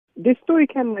This story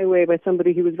came my way by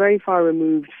somebody who was very far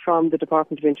removed from the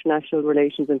Department of International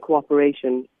Relations and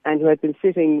Cooperation and who had been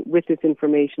sitting with this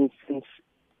information since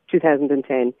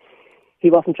 2010. He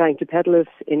wasn't trying to peddle it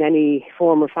in any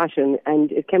form or fashion,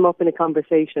 and it came up in a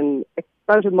conversation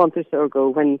about a month or so ago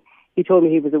when he told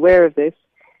me he was aware of this.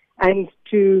 And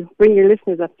to bring your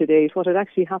listeners up to date, what had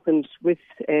actually happened with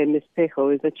Ms.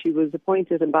 Pheko is that she was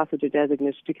appointed ambassador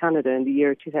designate to Canada in the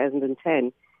year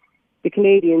 2010. The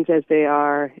Canadians, as they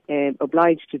are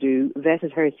obliged to do,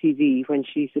 vetted her CV when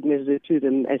she submitted it to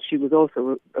them, as she was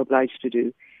also obliged to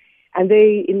do. And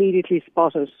they immediately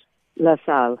spotted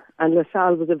LaSalle. And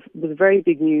LaSalle was very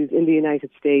big news in the United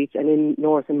States and in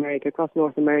North America, across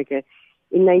North America,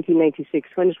 in 1996,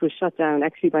 when it was shut down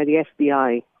actually by the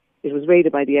FBI. It was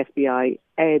raided by the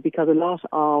FBI because a lot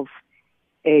of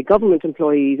government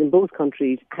employees in both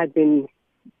countries had been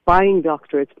buying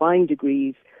doctorates, buying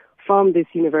degrees from this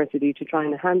university to try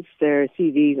and enhance their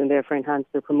CVs and therefore enhance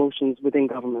their promotions within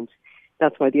government.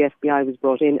 That's why the FBI was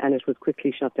brought in, and it was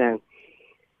quickly shut down.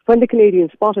 When the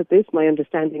Canadians spotted this, my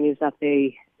understanding is that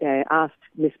they asked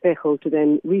Ms. Pheko to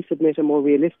then resubmit a more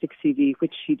realistic CV,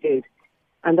 which she did,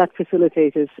 and that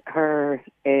facilitated her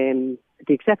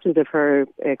the acceptance of her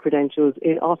credentials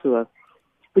in Ottawa.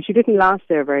 But she didn't last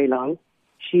there very long.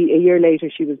 A year later,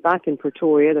 she was back in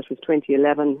Pretoria. That was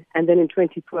 2011. And then in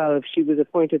 2012, she was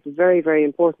appointed to a very, very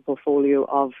important portfolio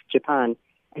of Japan.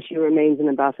 And she remains an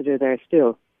ambassador there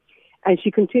still. And she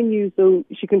continues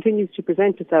to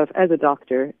present herself as a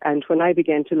doctor. And when I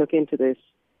began to look into this,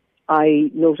 I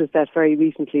noticed that very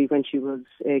recently when she was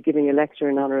giving a lecture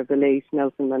in honour of the late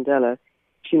Nelson Mandela,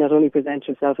 she not only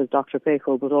presented herself as Dr.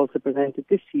 Pheko, but also presented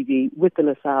this CV with the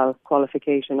LaSalle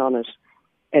qualification on it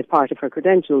as part of her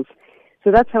credentials. So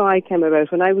that's how I came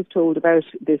about. When I was told about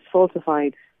this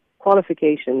falsified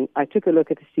qualification, I took a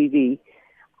look at the CV.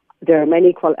 There are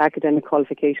many academic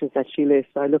qualifications that she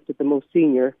lists. I looked at the most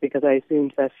senior because I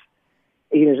assumed that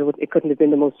it couldn't have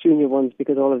been the most junior ones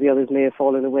because all of the others may have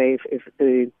fallen away if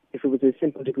it was a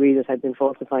simple degree that had been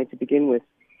falsified to begin with.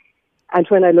 And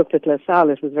when I looked at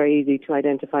LaSalle, it was very easy to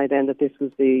identify then that this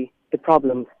was the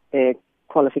problem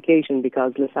qualification,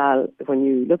 because LaSalle, when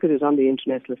you look at it on the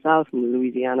internet, LaSalle from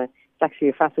Louisiana, it's actually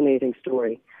a fascinating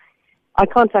story. I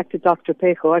contacted Dr.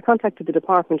 Pheko. I contacted the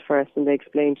department first, and they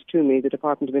explained to me, the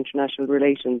Department of International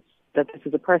Relations, that this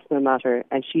is a personal matter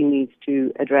and she needs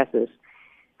to address it.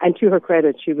 And to her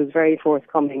credit, she was very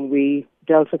forthcoming. We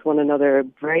dealt with one another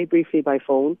very briefly by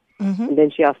phone. Mm-hmm. And then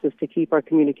she asked us to keep our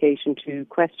communication to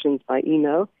questions by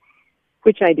email,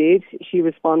 which I did. She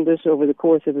responded over the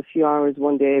course of a few hours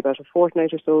one day, about a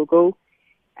fortnight or so ago.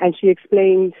 And she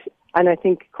explained, and I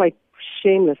think quite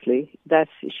shamelessly, that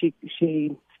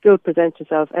she still presents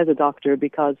herself as a doctor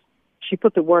because she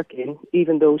put the work in,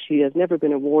 even though she has never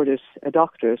been awarded a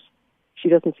doctorate. She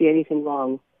doesn't see anything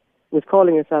wrong with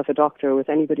calling herself a doctor or with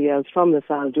anybody else from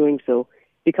LaSalle doing so,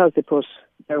 because they put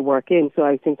their work in. So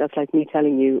I think that's like me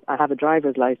telling you I have a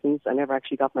driver's license. I never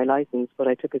actually got my license, but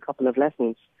I took a couple of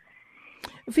lessons.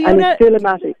 Fiona, and it's still a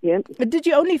matter, yeah. Did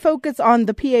you only focus on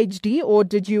the PhD, or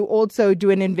did you also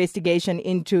do an investigation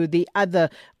into the other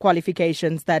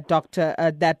qualifications that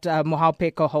Mohau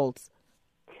Pheko holds?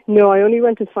 No, I only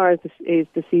went as far as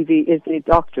the CV, is the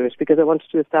doctorate, because I wanted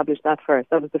to establish that first.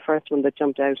 That was the first one that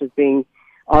jumped out as being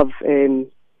of the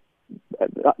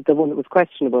one that was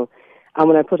questionable. And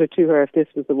when I put it to her, if this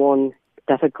was the one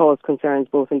that had caused concerns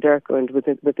both in Derco and with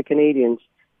the Canadians,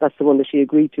 that's the one that she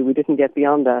agreed to. We didn't get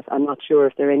beyond that. I'm not sure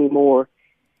if there are any more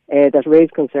that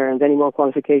raise concerns, any more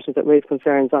qualifications that raise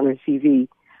concerns on her CV.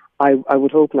 I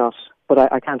would hope not, but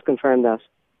I can't confirm that.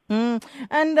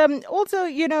 And also,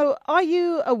 are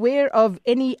you aware of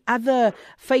any other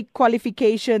fake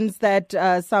qualifications that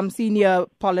some senior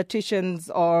politicians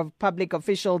or public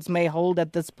officials may hold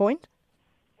at this point?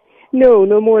 No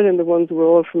more than the ones we're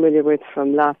all familiar with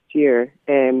from last year.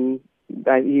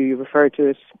 You referred to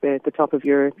it at the top of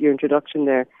your introduction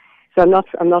there. So I'm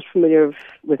not familiar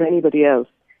with anybody else.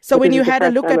 So when you had a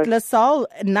look at LaSalle,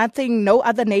 no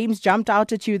other names jumped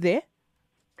out at you there?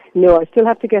 No, I still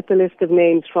have to get the list of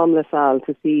names from LaSalle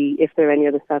to see if there are any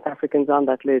other South Africans on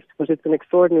that list. But it's an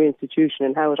extraordinary institution,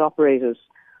 and how it operated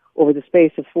over the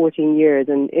space of 14 years.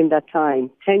 And in that time,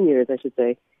 10 years, I should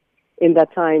say, in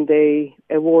that time they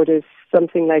awarded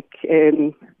something like,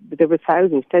 there were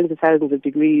tens of thousands of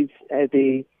degrees.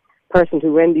 The person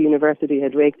who ran the university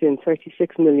had raked in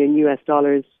 $36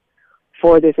 million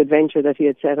for this adventure that he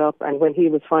had set up. And when he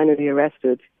was finally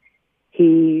arrested,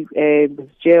 he was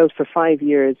jailed for 5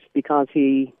 years because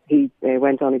he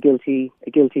went on a guilty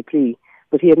plea.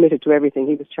 But he admitted to everything.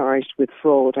 He was charged with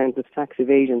fraud and with tax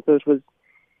evasion. So it was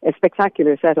a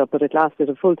spectacular setup, but it lasted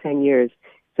a full 10 years.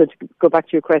 So to go back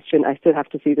to your question, I still have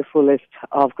to see the full list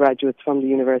of graduates from the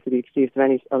university to see if there are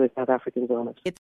any other South Africans on it.